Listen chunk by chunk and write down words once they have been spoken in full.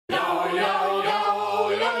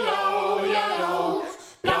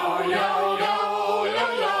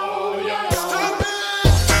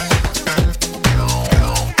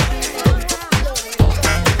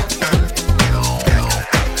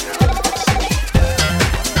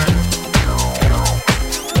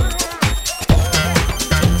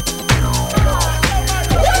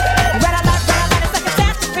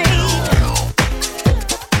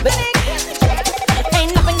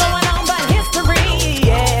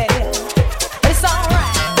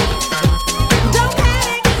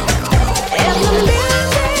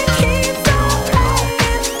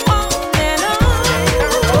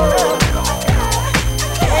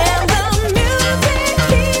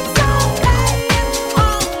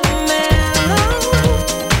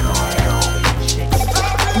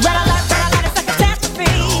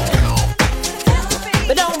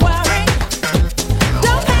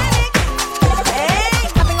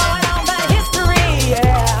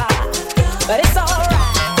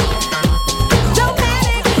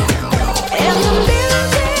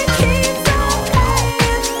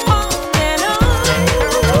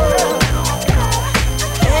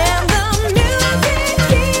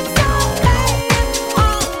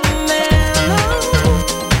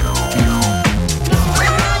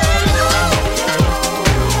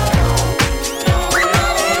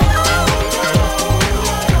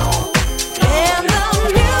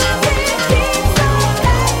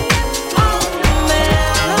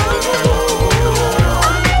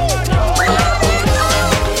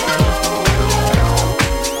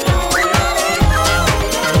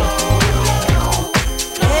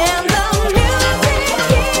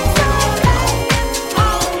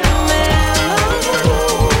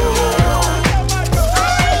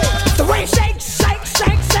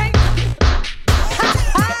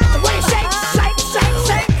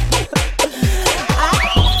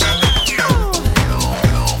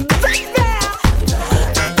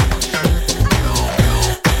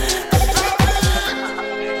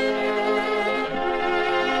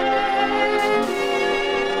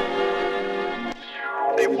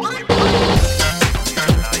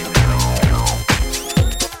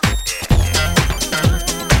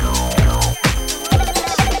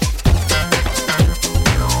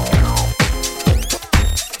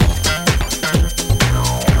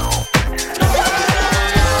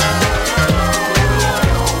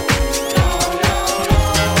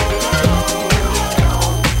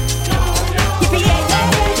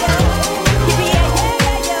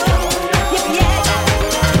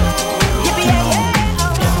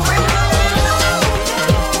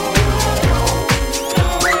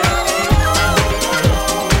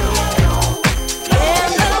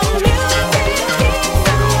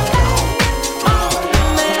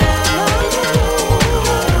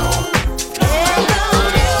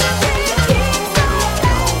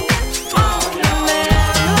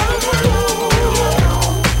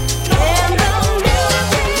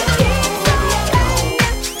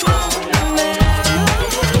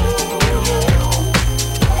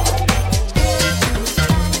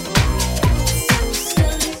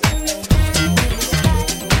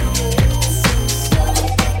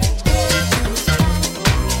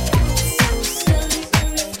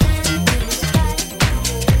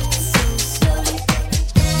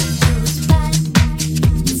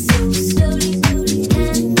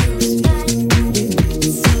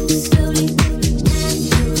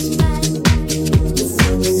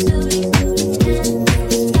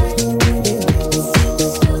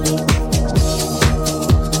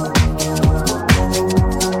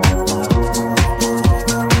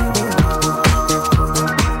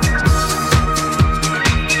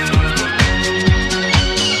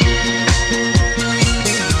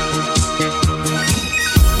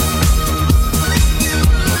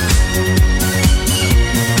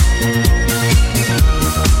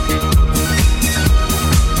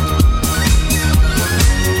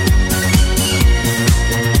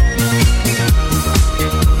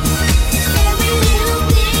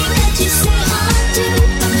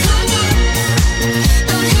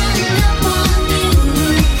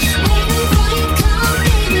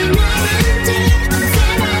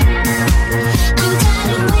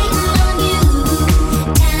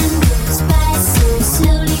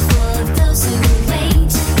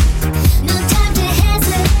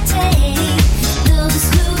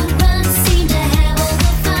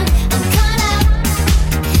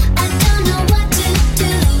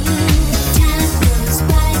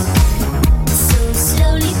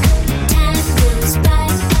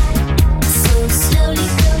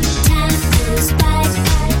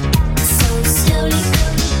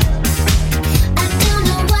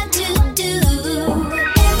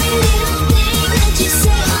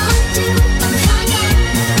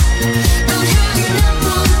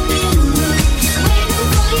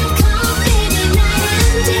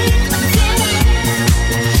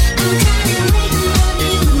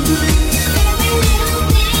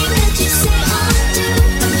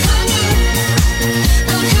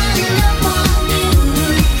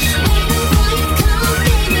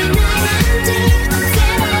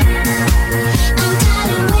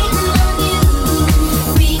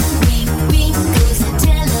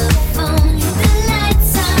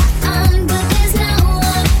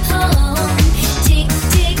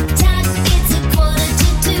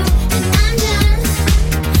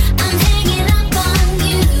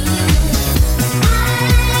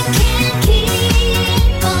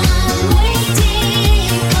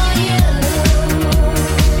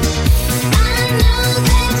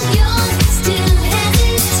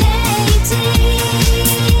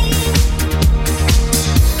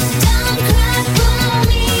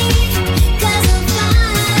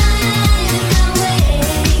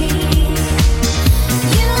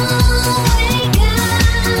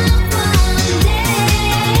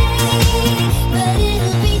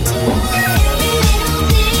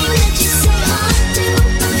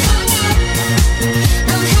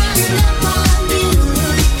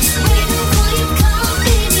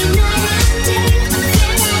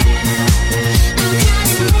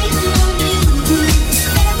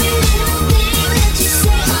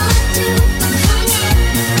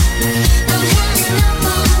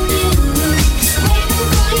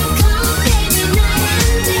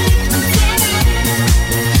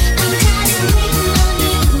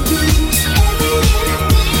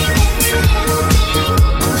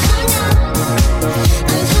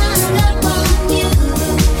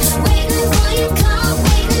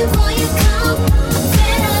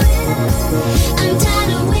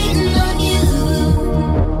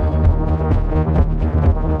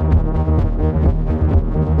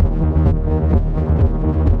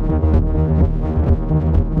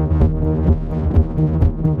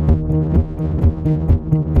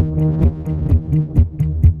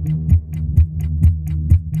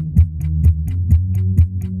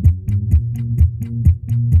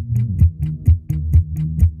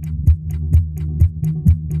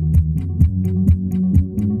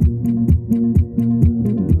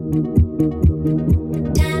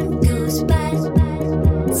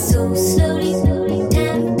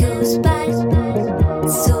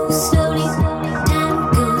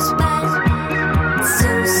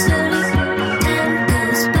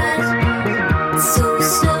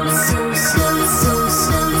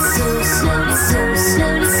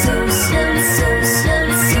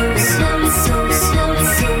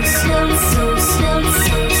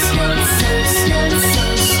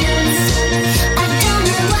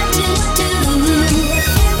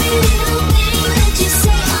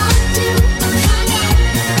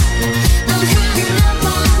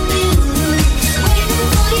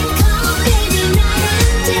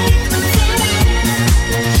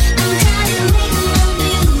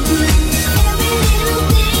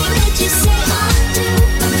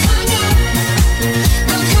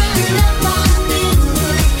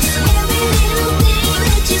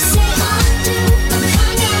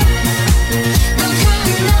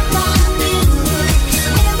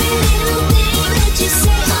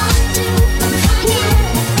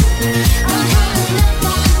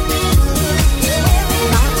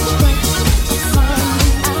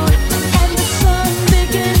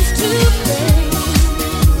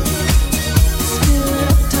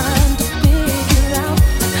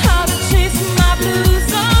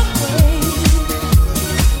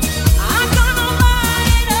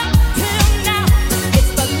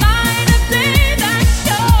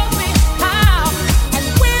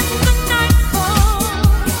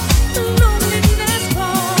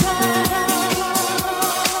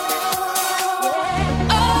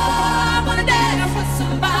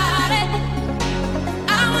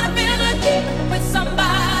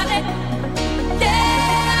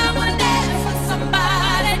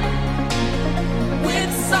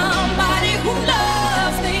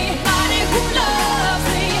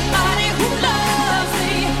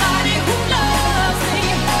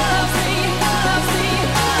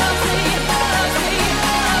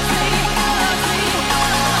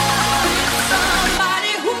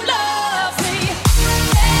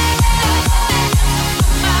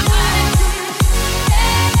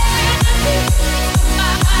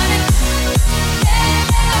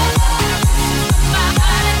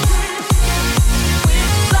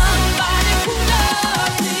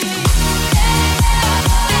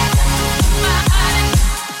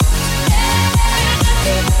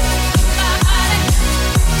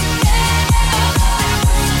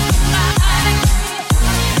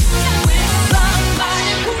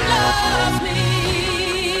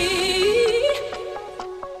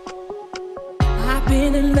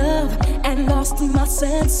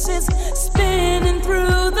senses spinning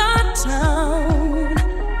through the town.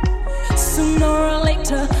 Sooner or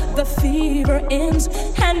later the fever ends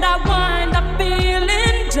and I wind up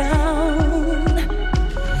feeling down.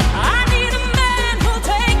 I need a man who'll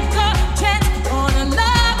take a chance on a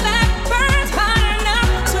love that burns hot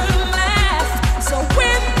enough to last. So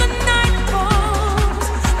when the night falls,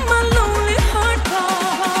 my lonely heart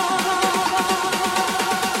calls.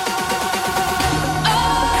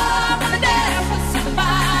 Oh, I wanna dance with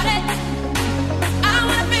somebody. I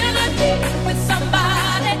wanna feel the heat with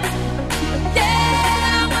somebody.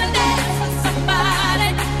 Yeah, I wanna dance with somebody.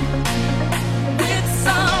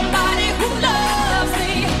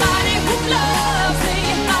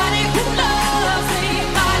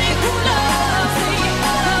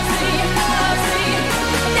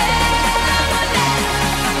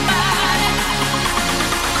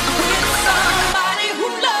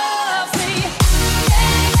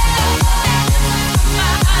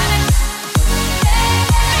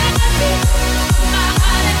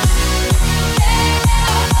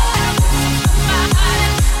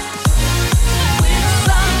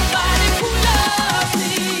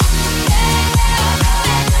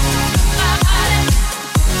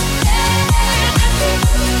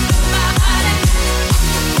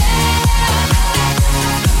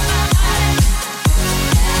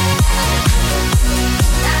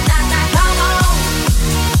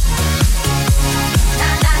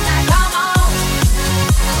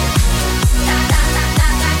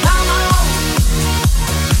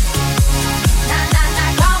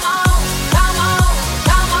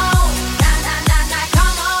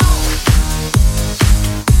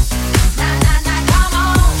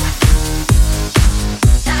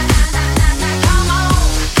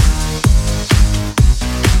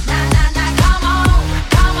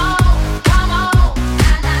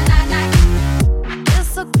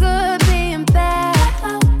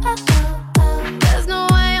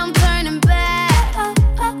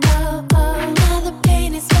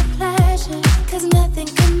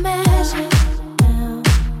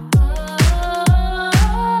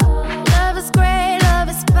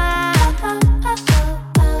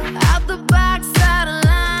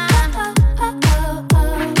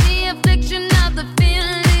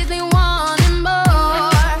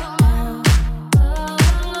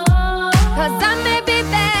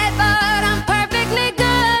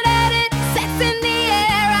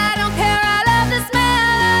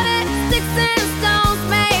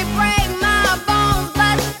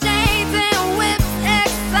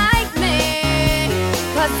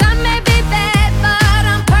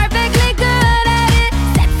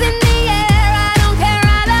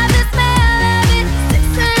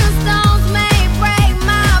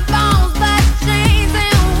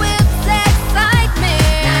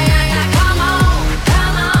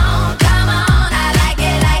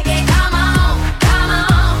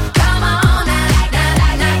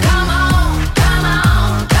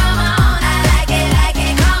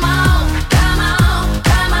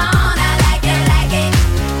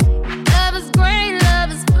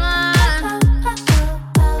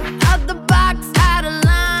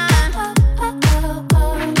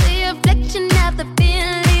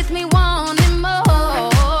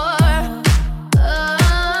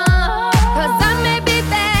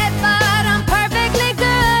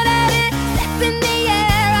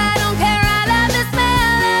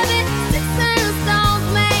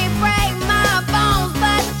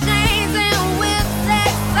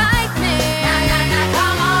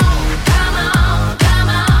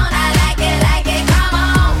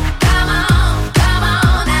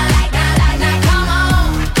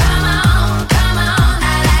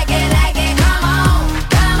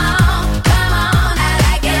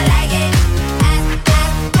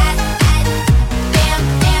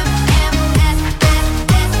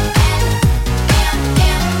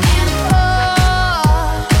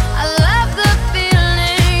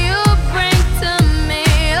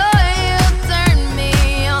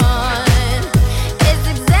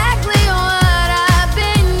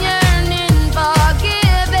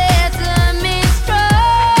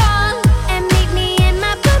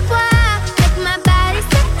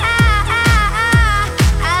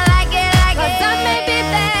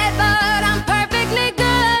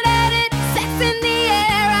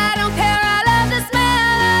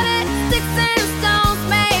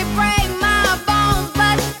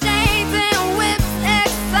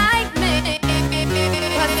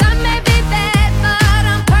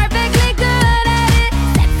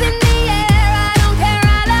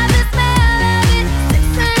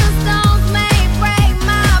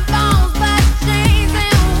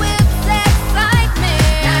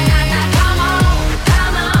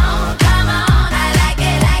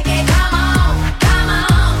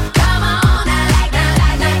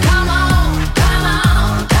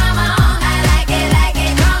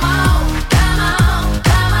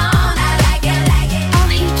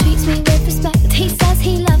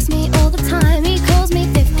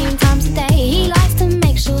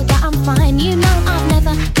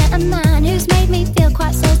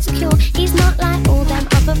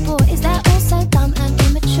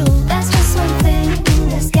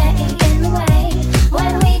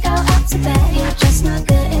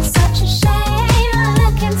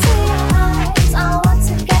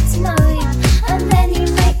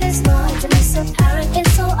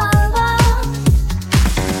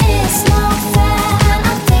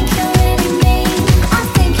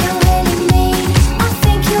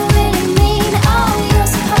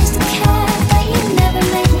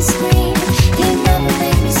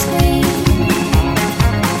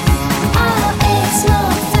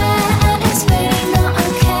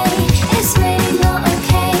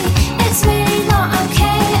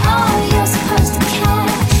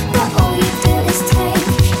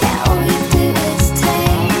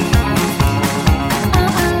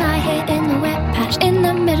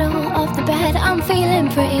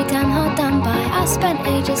 spent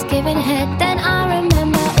ages giving head. Then I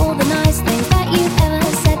remember all the nice things that you've ever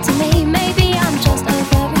said to me. Maybe I'm just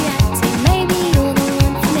overreacting. Maybe you're the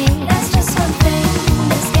one for me. There's just one thing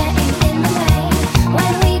that's getting in the way.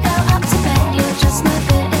 When we go up to bed, you're just no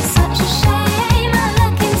good. It's such a shame. I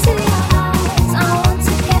look into your eyes. I want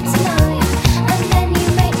to get to know you, and then you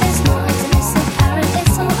make this noise, and it's apparent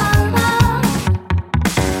it's all over.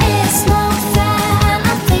 It's not fair, and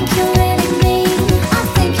I think you're really mean. I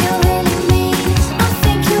think you're really mean. I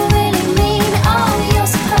think you're really mean. Oh,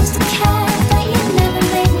 you're supposed to care, but you never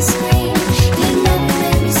made me scream. You never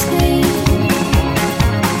made me scream.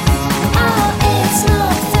 Oh, it's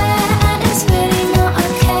not fair, and it's really not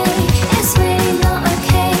okay. It's really not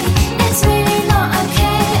okay. It's really not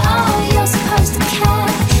okay. Oh, you're supposed to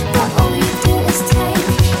care, but all you do is take.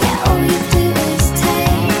 Yeah, all you do is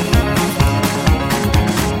take.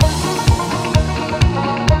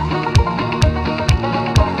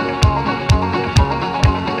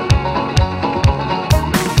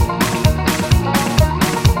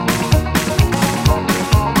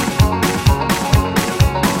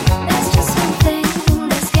 There's just one thing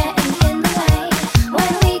that's getting in the way.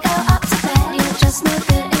 When we go up to bed, you're just no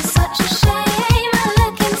good. It's such a shame. I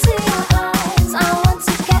look into your eyes. I want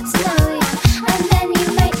to get to know you, and then you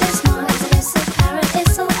make this noise, and it's apparent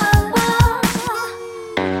it's all over.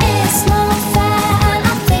 It's not fair, and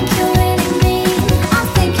I think you're really mean. I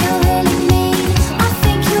think you're really mean. I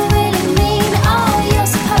think you're really mean. Oh,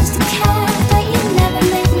 you're supposed to care, but you never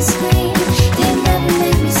make me scream. You never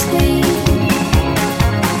make me scream.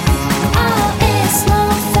 Oh, it's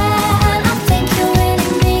not fair, and I think you're really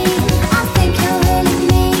mean. I think you're really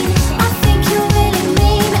mean. I think you're really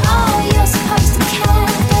mean. Oh, you're supposed to care,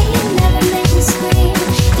 but you never make me scream.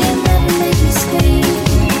 You never make me scream.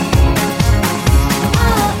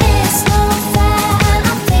 Oh, it's not fair, and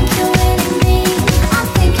I think you're really mean. I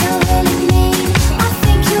think you're really mean. I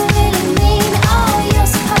think you're really mean. Oh,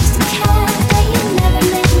 you're supposed to care, but you never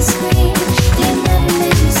make me scream. You never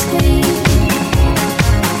make me scream.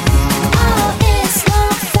 Oh, it's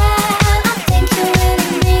not fair, and I think you're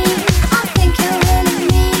really mean. I think you're really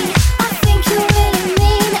mean. I think you're really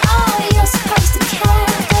mean. Oh, you're supposed to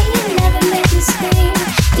care, but you never make me scream.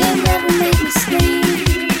 You never make me scream.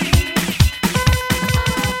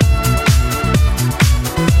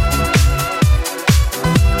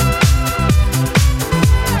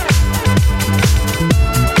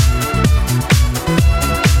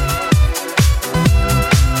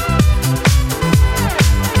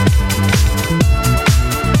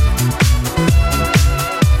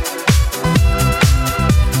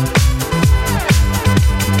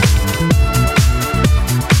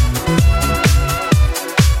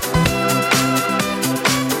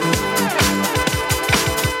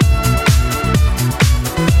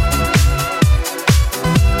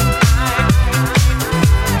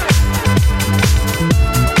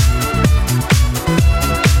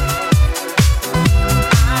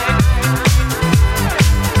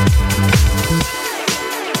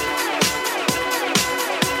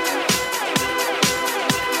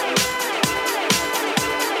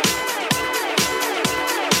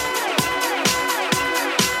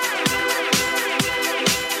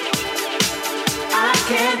 I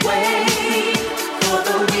can't wait for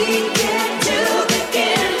the weekend to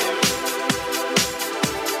begin.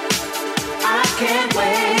 I can't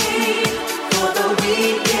wait for the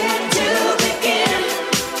weekend to begin.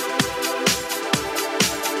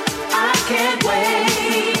 I can't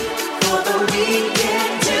wait for the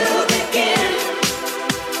weekend to begin.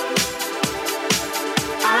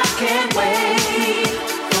 I can't wait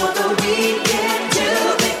for the weekend to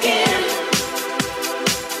begin.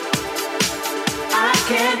 I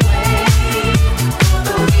can't wait for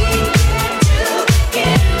the weekend to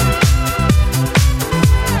begin.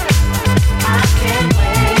 I can't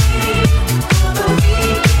wait.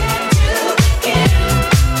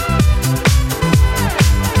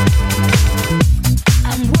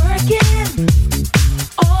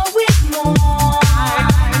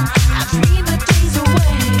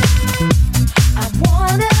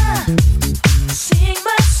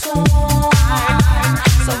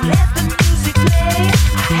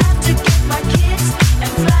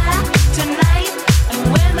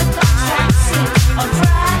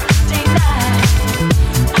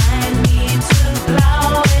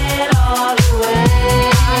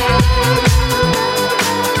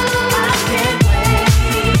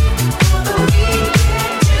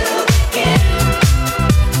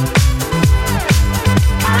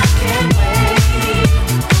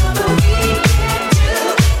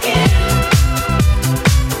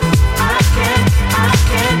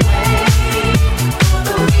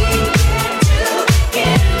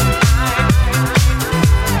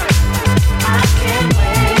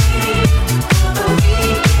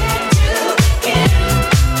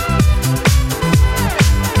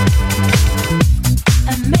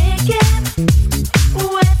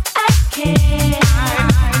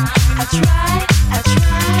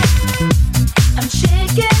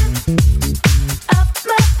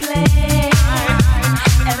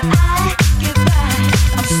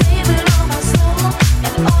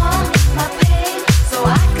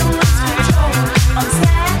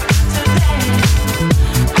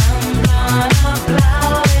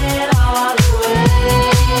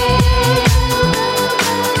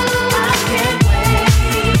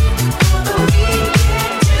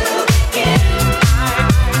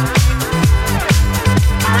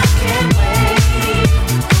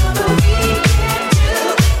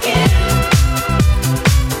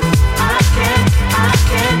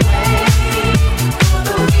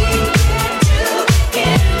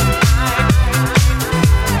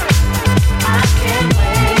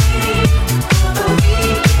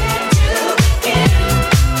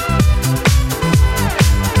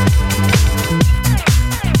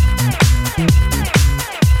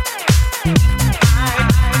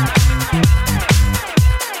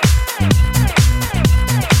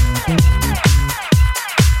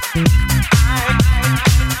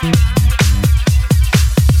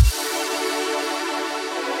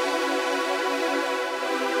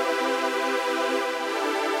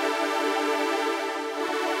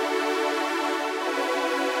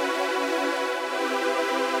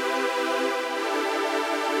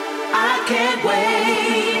 can't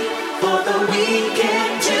wait for the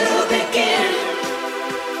weekend to begin.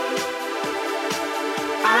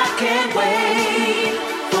 I can't wait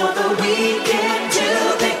for the weekend to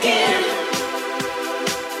begin.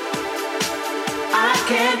 I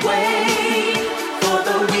can't wait for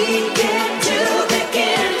the weekend to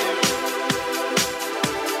begin.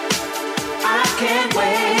 I can't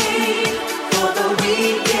wait for the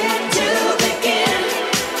weekend to begin.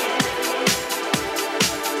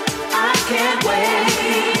 I can't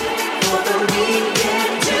wait for the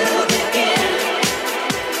weekend to begin.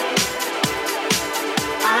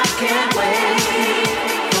 I can't wait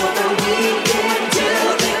for the weekend to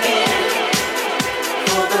begin.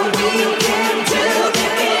 For the weekend to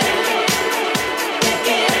begin.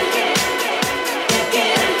 Begin.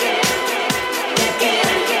 Begin. Begin.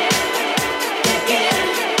 Begin. Begin.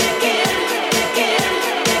 Begin. Begin.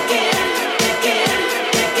 Begin.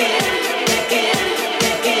 Begin. Begin.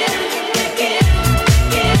 Begin.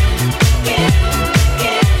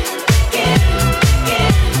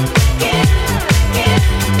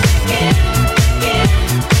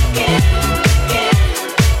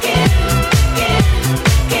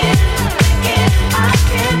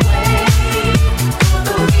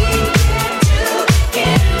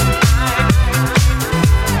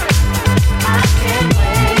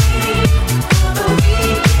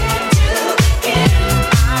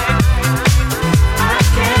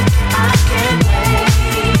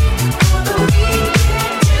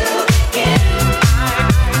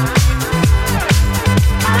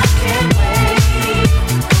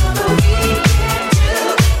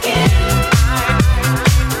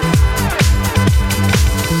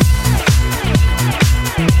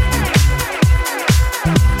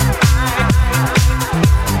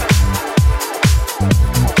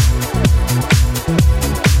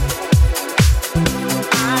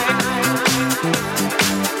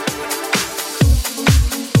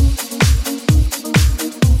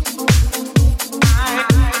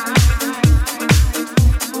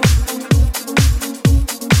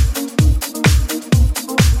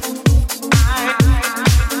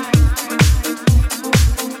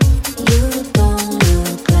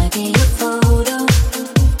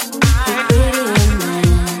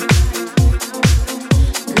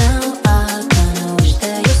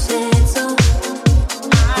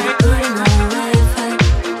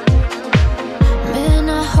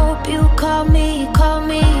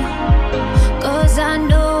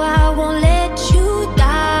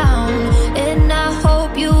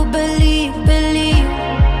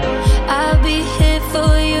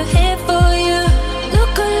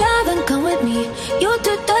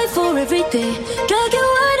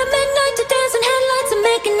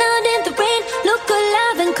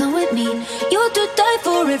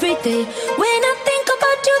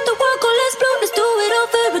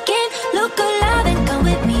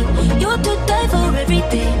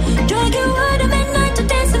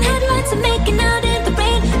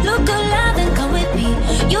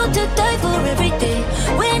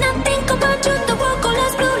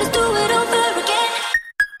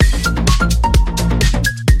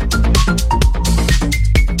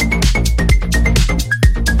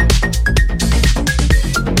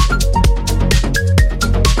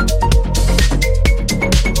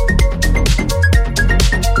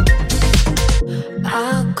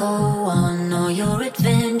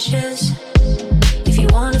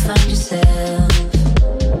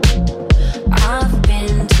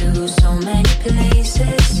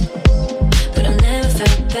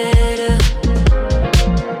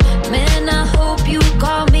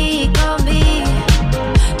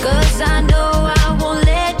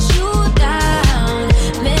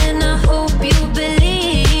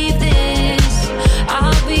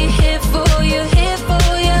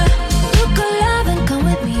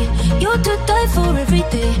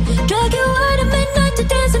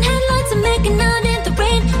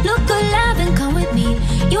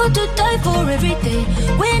 to die for every day.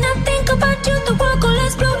 When I think about you, the world could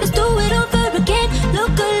explode. Let's do it over again.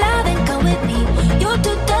 Look alive and come with me. You're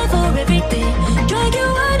to die for every day. Drag you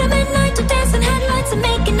out at midnight to dance in headlights and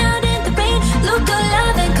making out in the rain. Look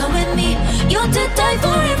alive and come with me. You're to die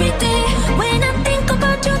for every day. When I think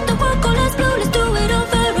about you, the world could explode. Let's do it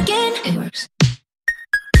over again. It works.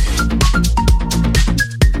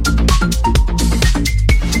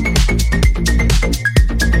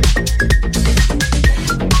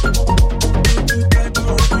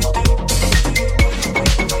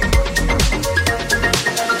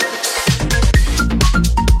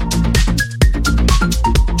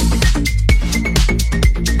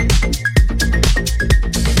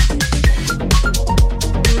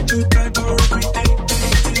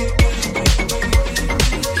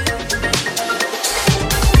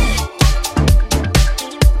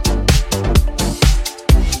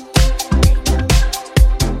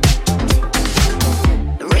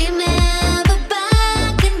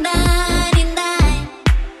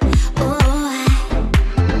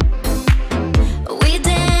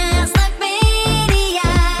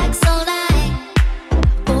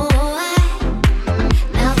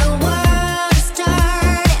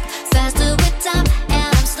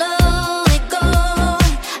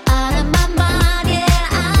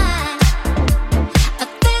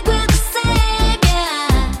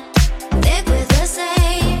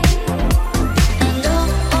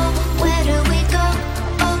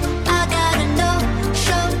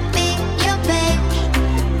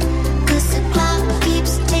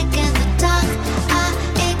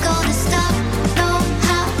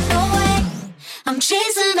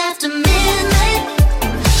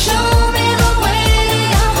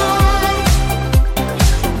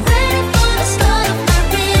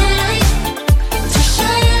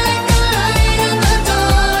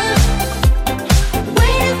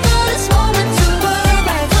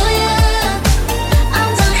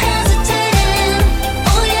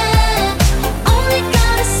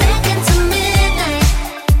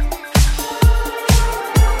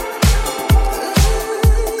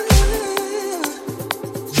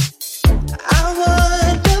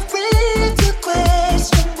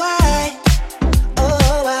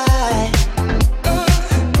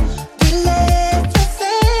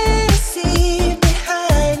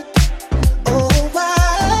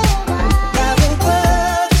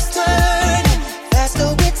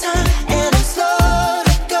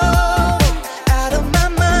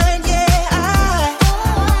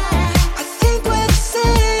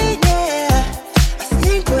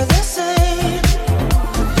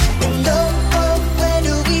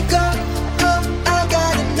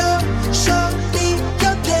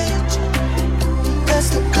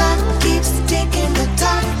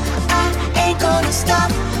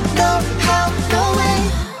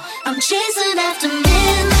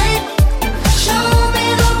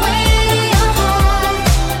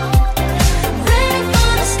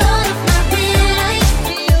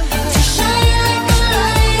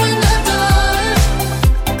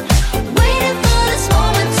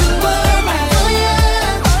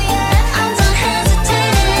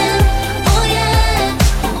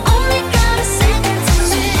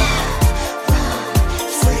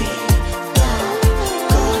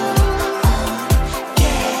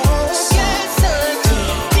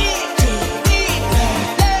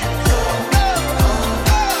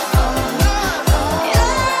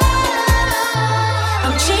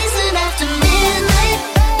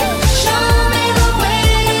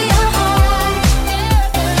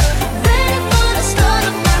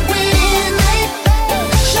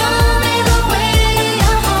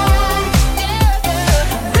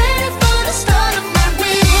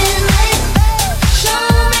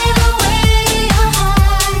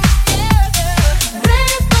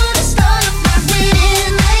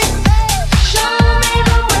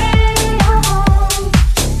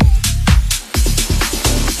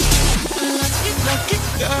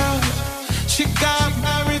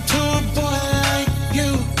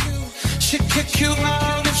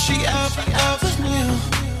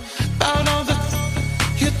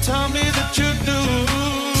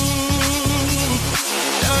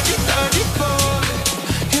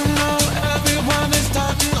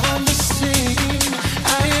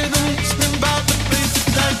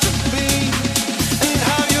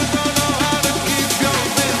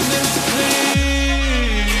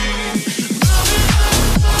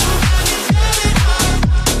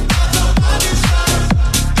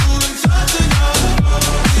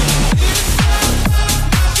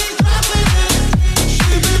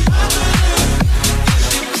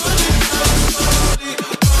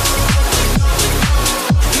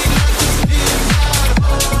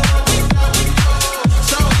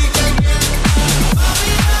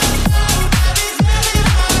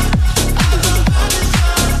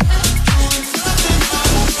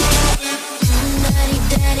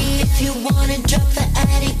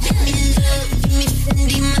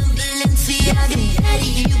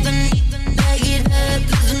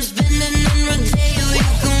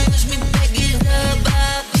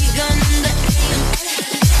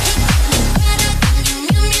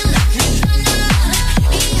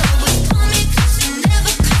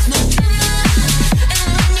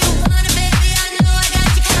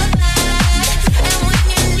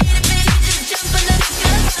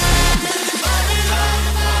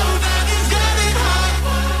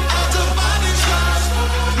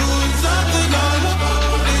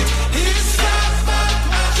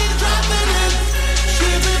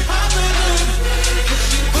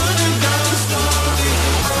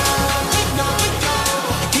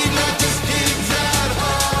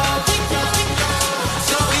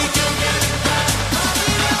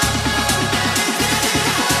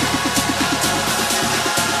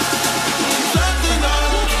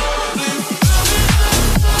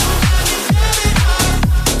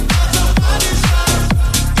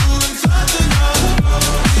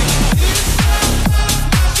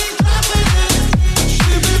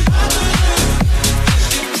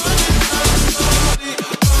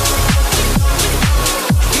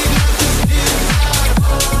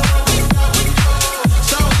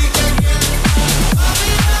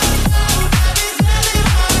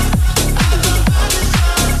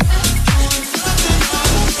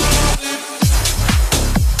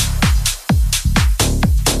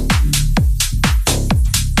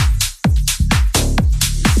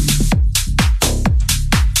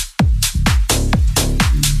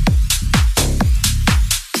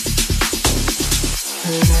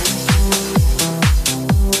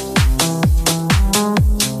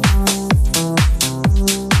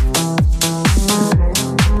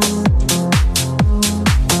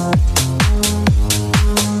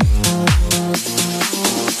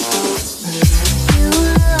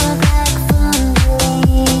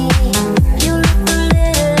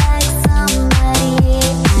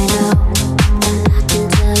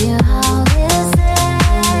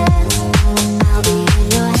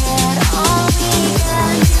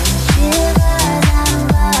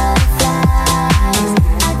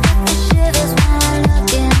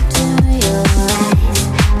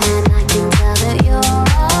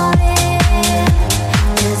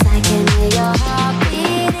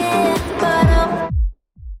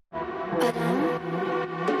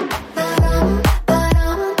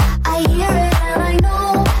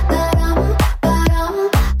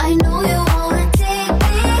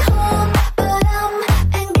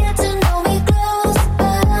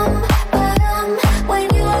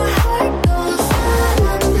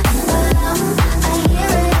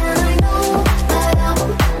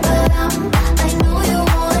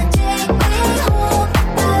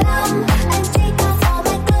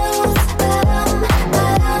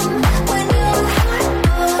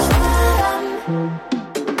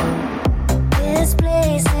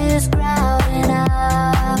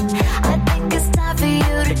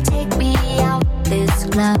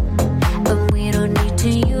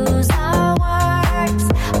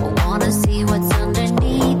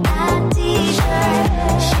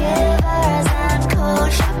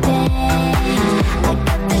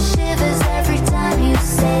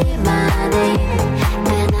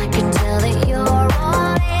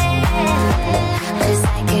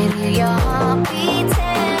 your heart beating.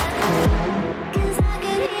 'Cause I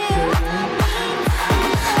can hear your heart beating.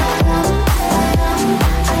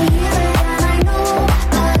 I hear it and I know.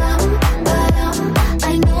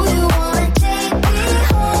 I know you wanna take me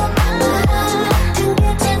home. And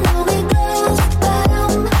get to know me close.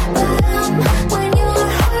 When your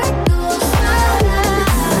heart goes I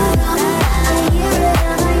hear it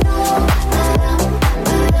and I know.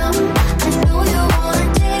 I know you wanna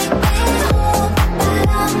take me home.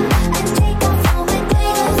 And take off all the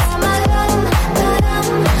clothes.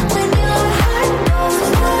 When your heart goes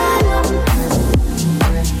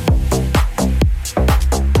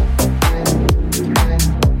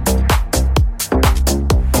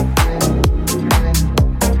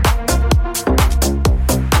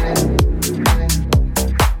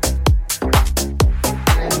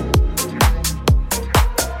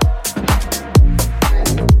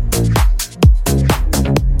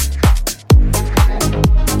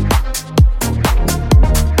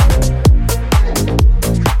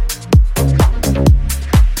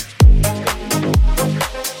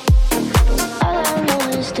all I know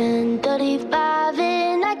is 10:35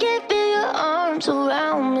 and I can feel your arms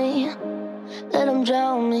around me. Let them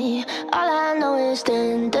drown me. All I know is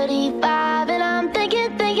 10:35 and I'm thinking,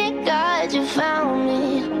 God, you found me.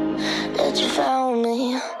 That you found me.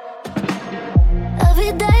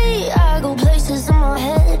 Every day I go places in my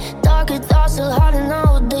head. Darker thoughts are hard to know.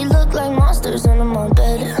 They look like monsters under my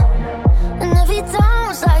bed. And every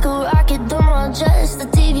time it's like a rocket through my chest. The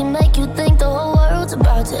TV make you think the whole world's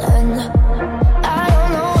about to end. I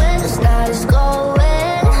don't know where this night is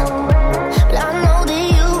going, but I know that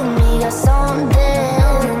you and me got something.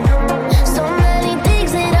 So many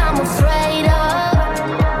things that I'm afraid of,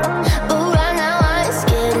 but right now I ain't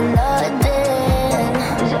scared of nothing.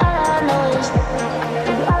 'Cause all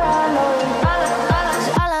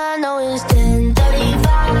I know is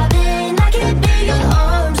 10:35 and I can feel your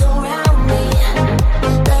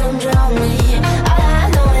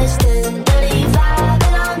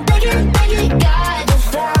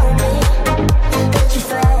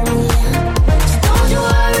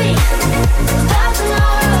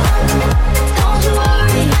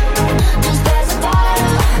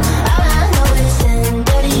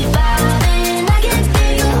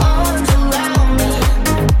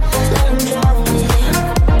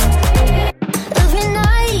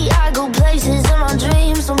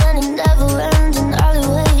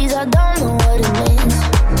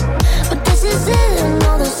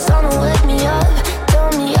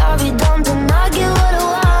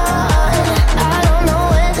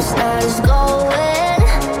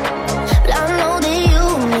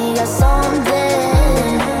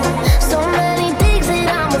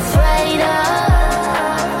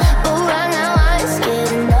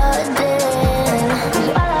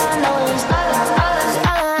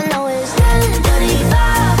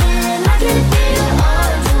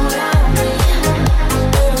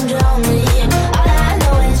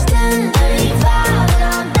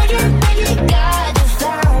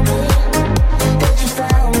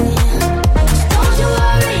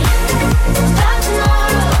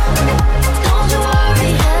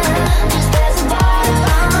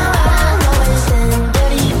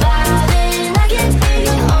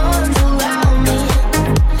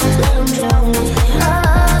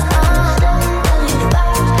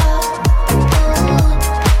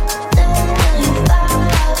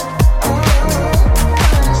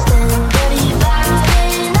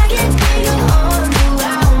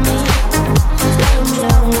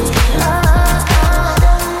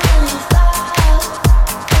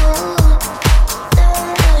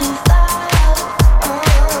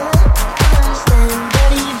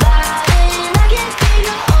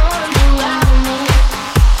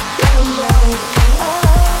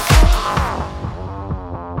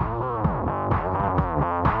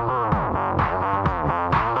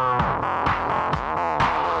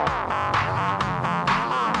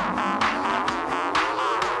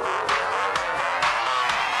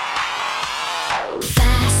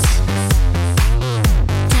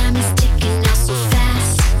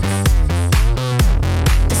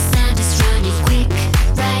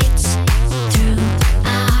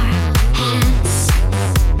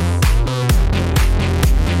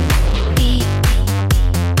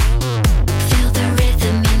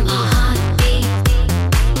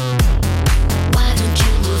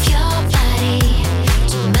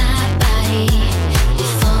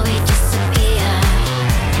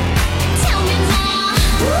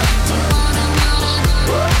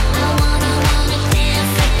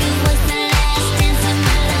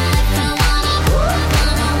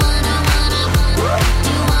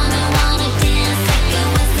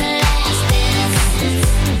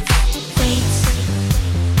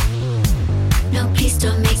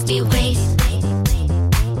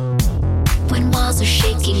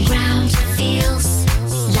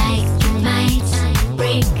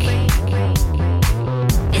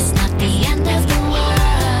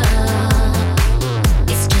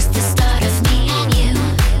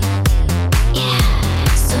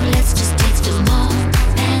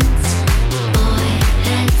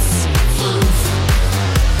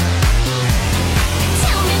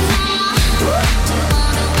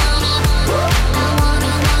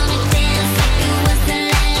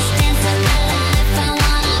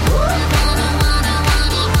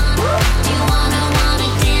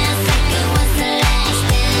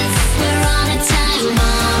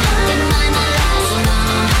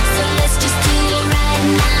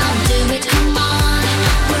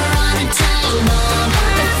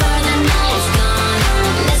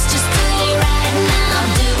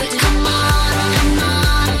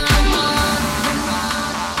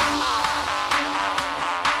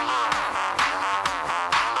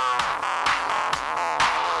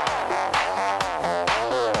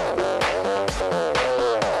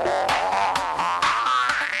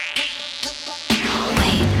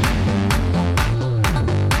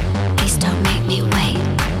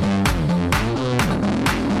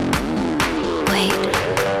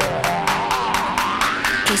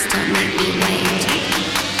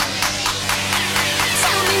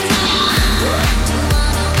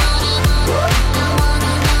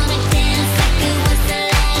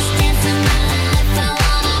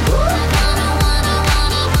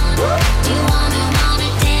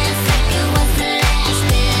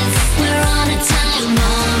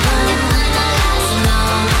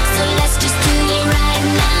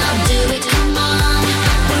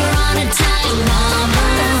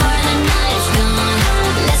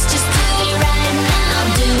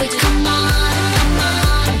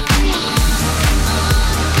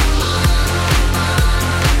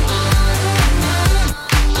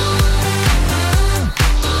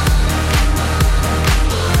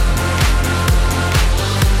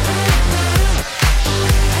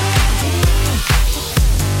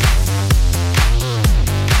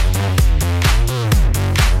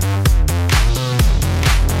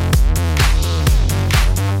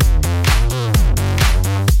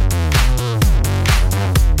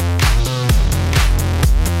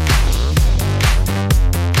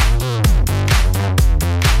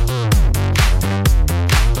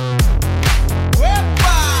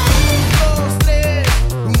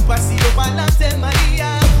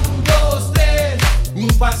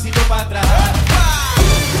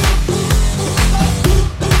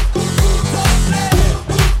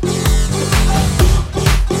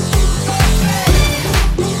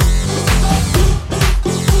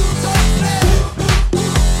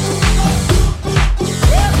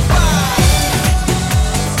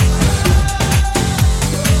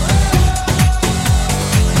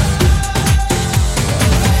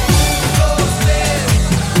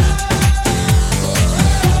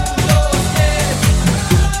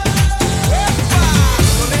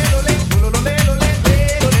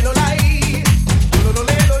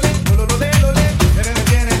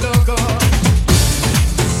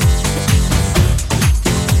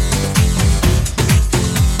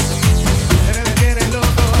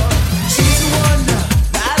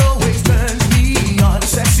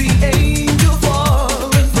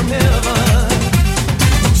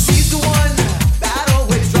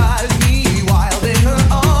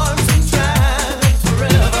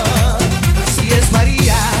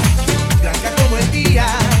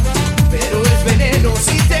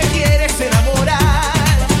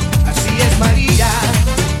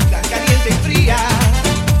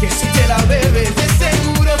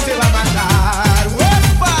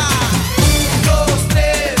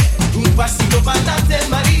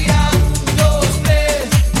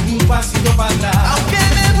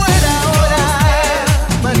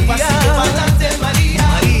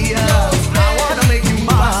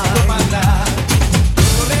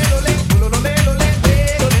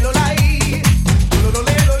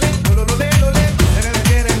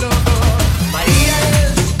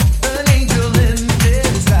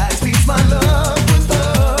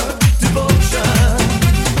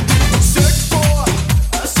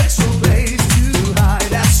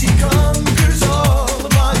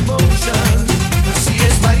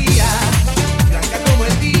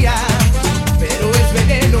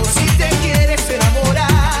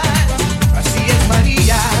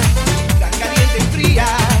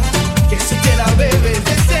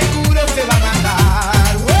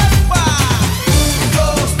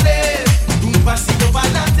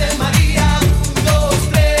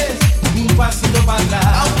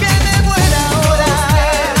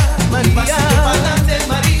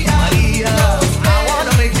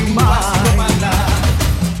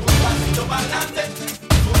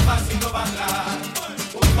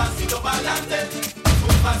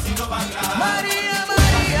María,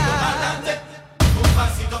 María. Un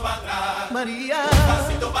pasito para atrás. María. Un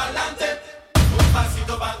pasito para adelante. Un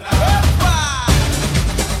pasito para atrás.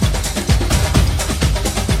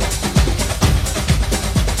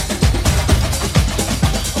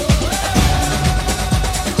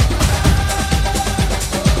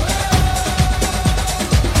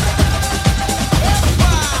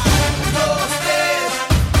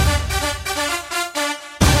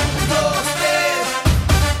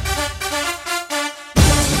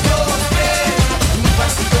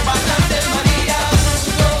 María,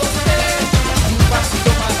 2, 3.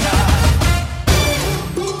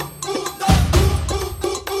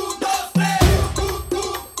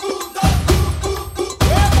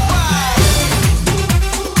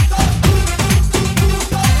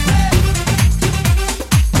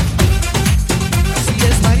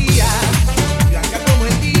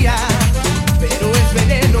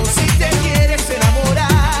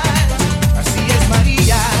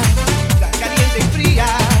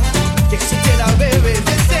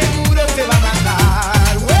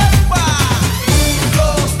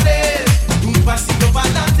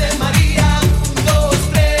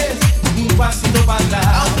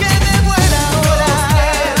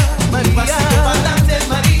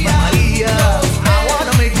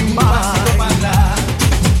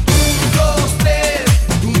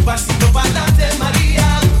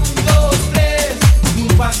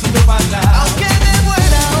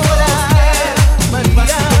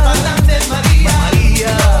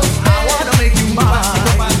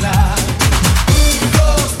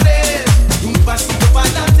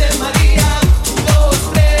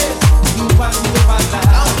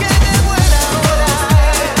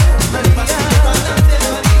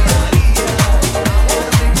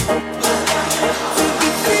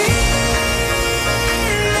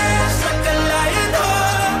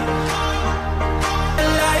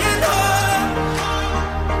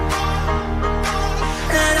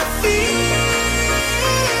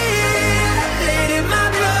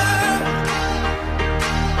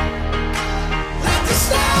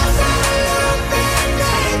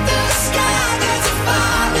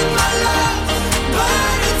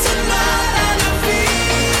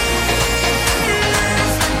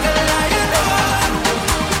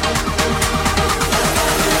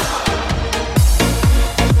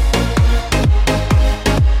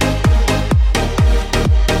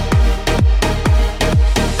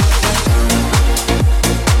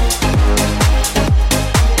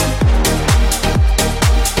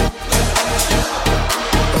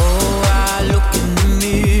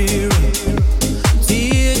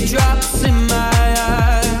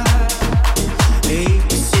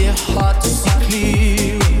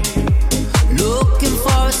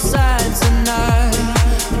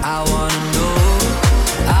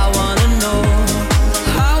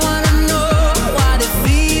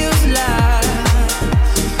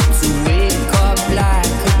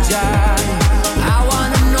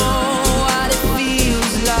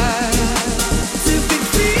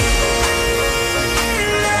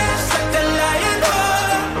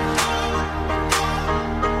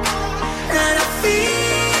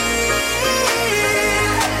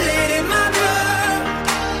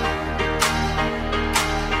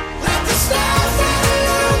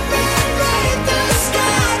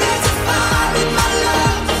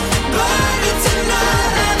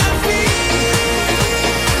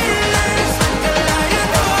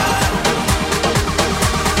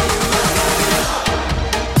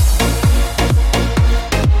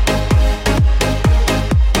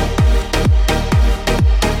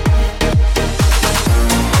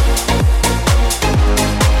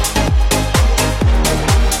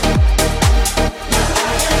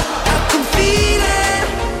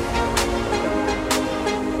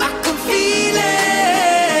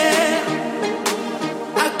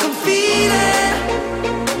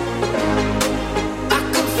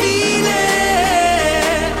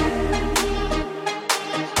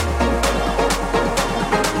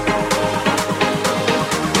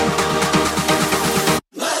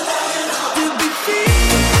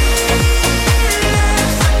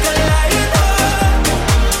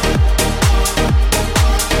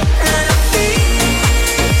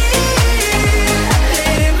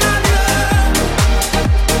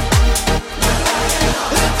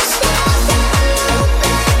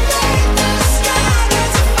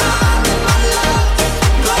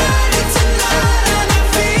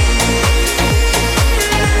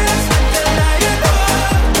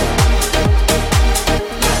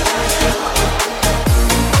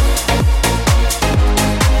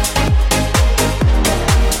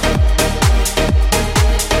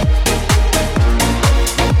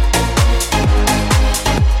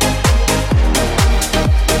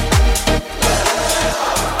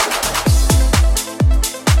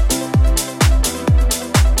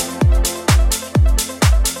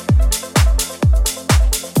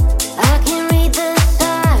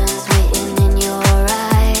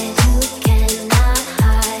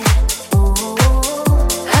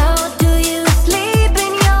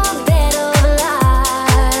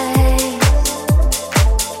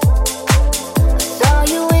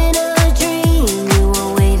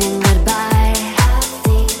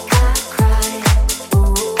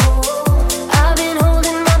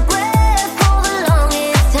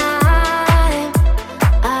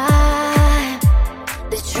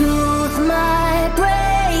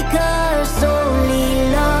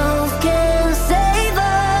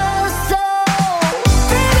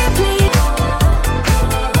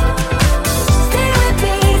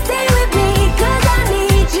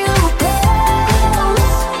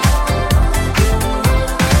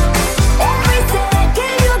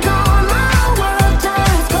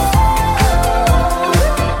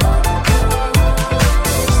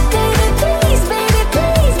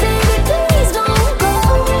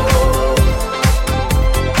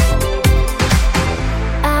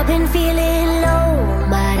 feeling low,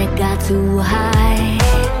 but it got too high.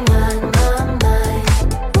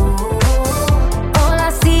 All I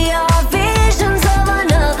see are visions of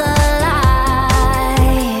another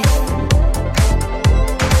life.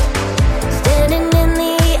 Standing in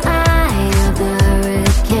the eye of the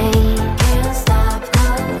hurricane, can't stop the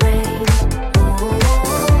rain.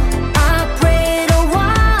 I pray to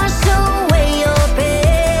wash away your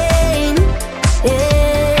pain.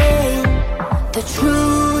 The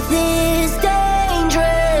truth is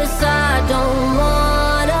dangerous. I don't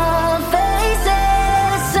wanna face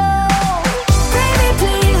it. So, baby,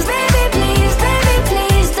 please, baby, please, baby,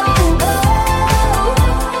 please don't go.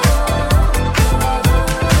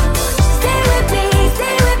 Stay with me,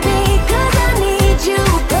 'cause I need you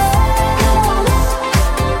close.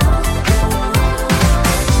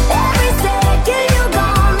 Every second you're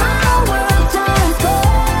gone, my world turns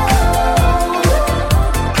cold.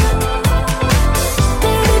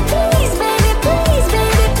 Baby, please, baby, please,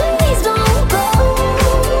 baby, please don't go.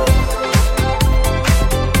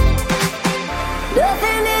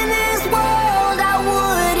 Nothing in this world I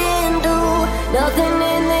wouldn't do. Nothing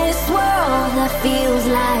in this world that feels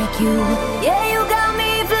like you. Yeah, you got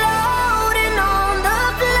me floating on the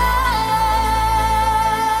floor.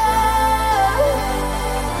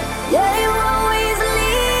 Yeah, you always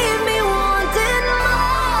leave me wanting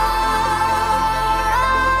more.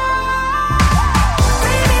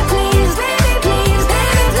 Baby, please, baby, please,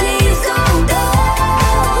 baby, please don't go.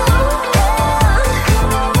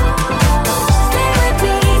 Stay with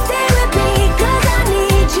me, 'cause I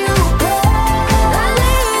need you close. I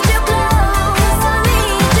need you close, I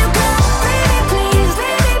need you close. Baby, please.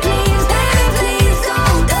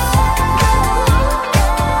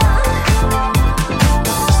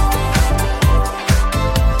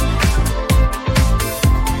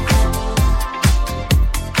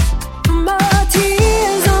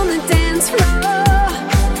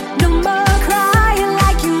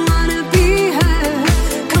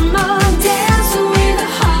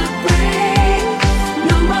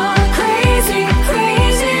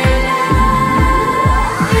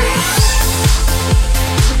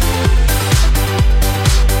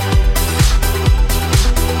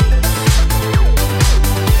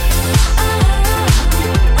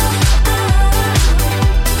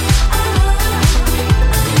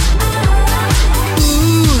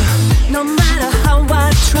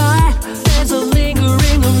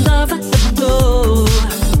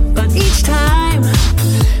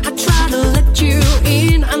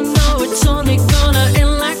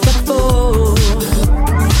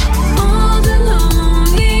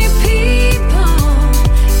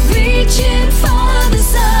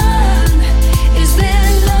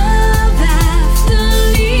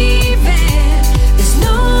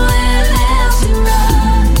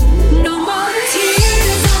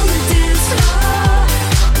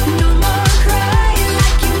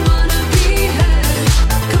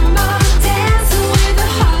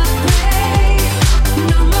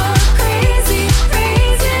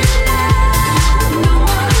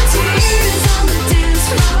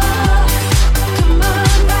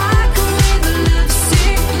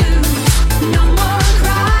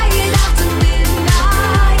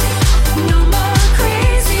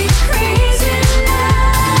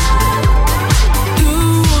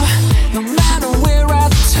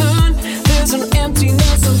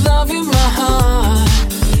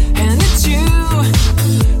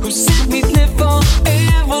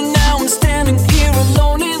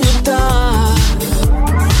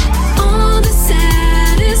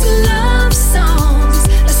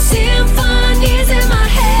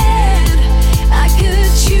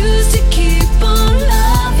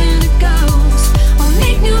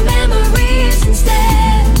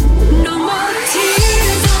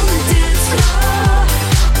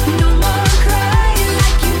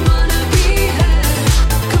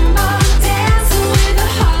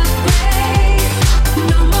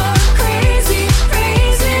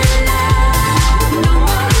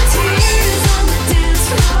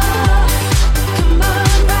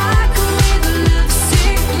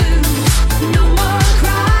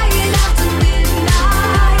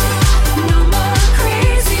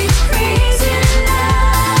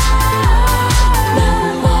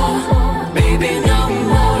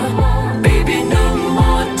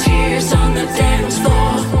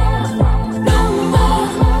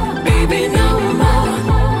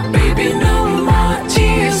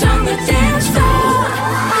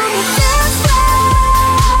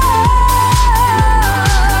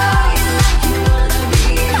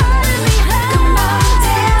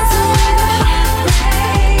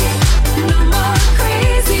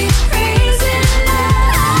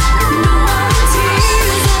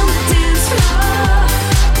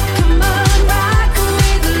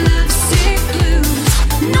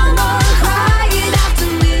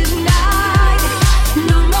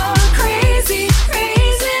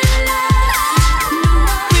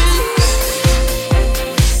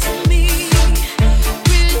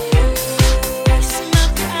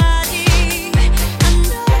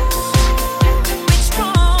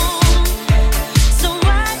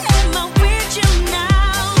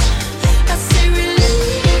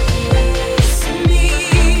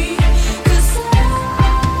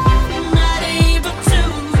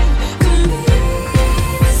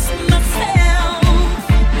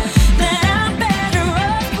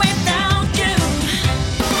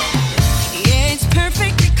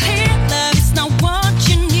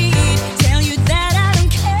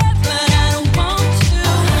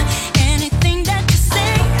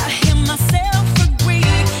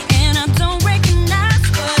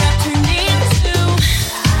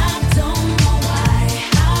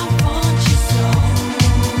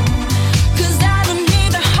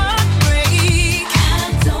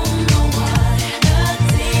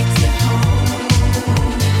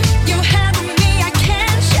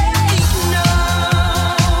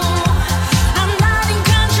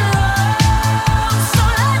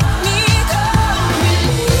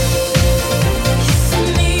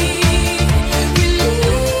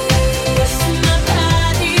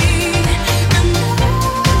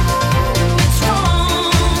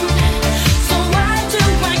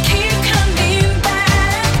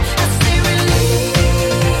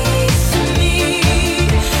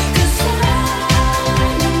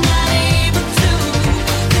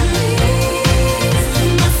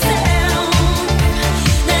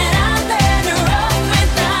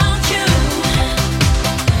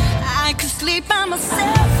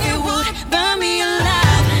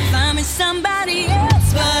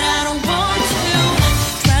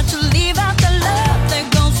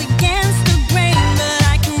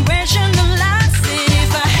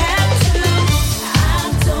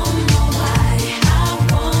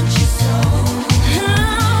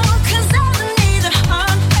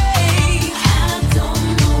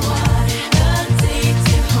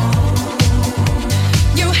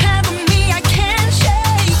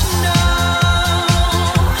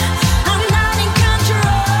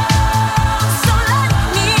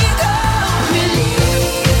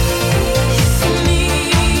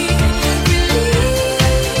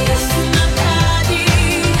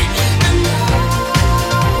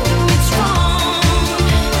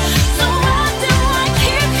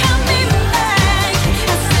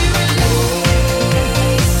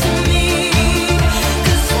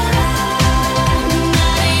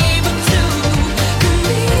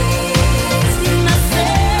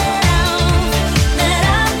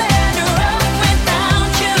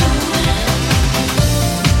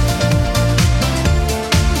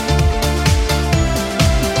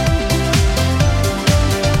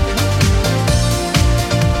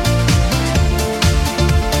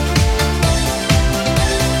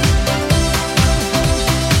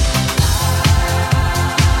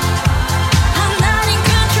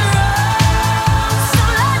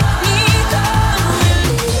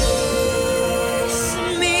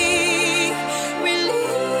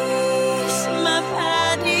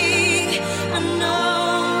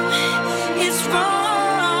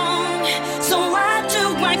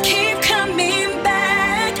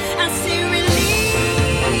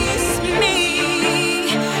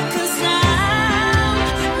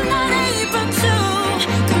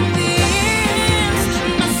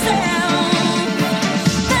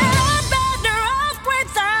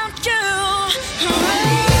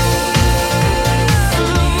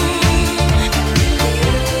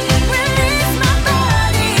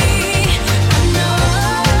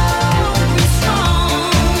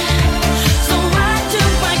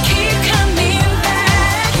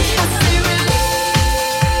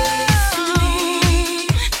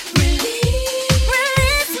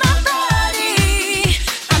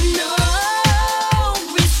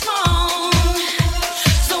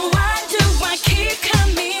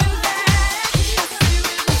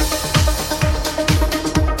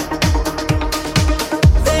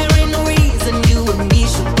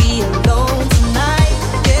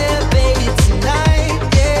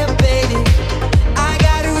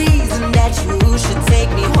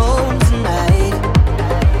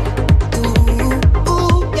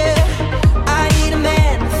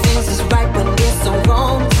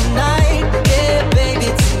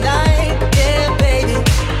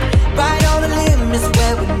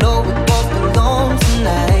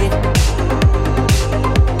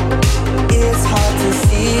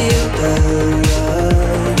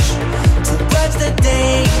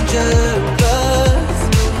 dangerous.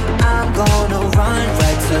 I'm gonna run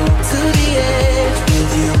right to the edge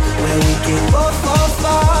with you, where we can both fall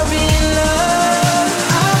far in love.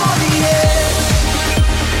 I'm on the edge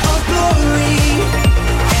of glory,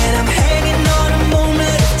 and I'm hanging on a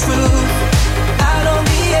moment of truth. Out on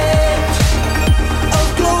the edge of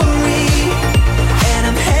glory, and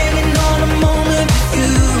I'm hanging on a moment with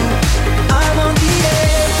you. I'm on the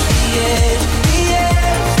edge, the edge, the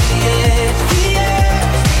edge, the edge, the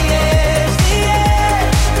edge, the edge, the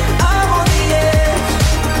edge. I'm on the edge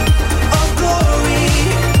of glory,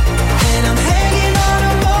 and I'm hanging on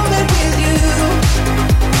a moment with you.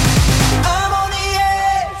 I'm on the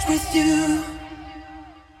edge with you.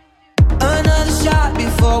 Another shot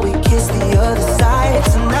before we kiss the other side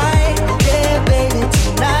tonight. Yeah, baby,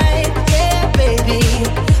 tonight. Yeah, baby.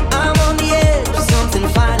 I'm on the edge of something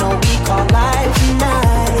final we call life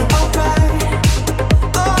tonight. Alright,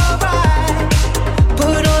 alright.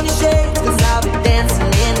 Put on your shades, 'cause I'll be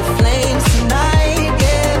dancing in the flames tonight.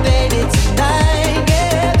 Yeah, baby, tonight.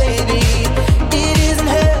 Yeah, baby. It isn't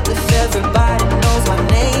hell if everybody knows my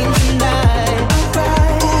name tonight.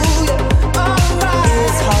 Alright, ooh, yeah, alright.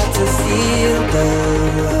 It's hard to feel the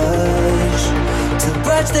rush, to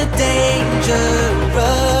brush the dangerous.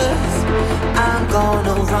 I'm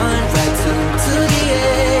gonna run right to the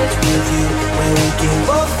edge with you, where we can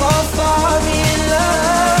both fall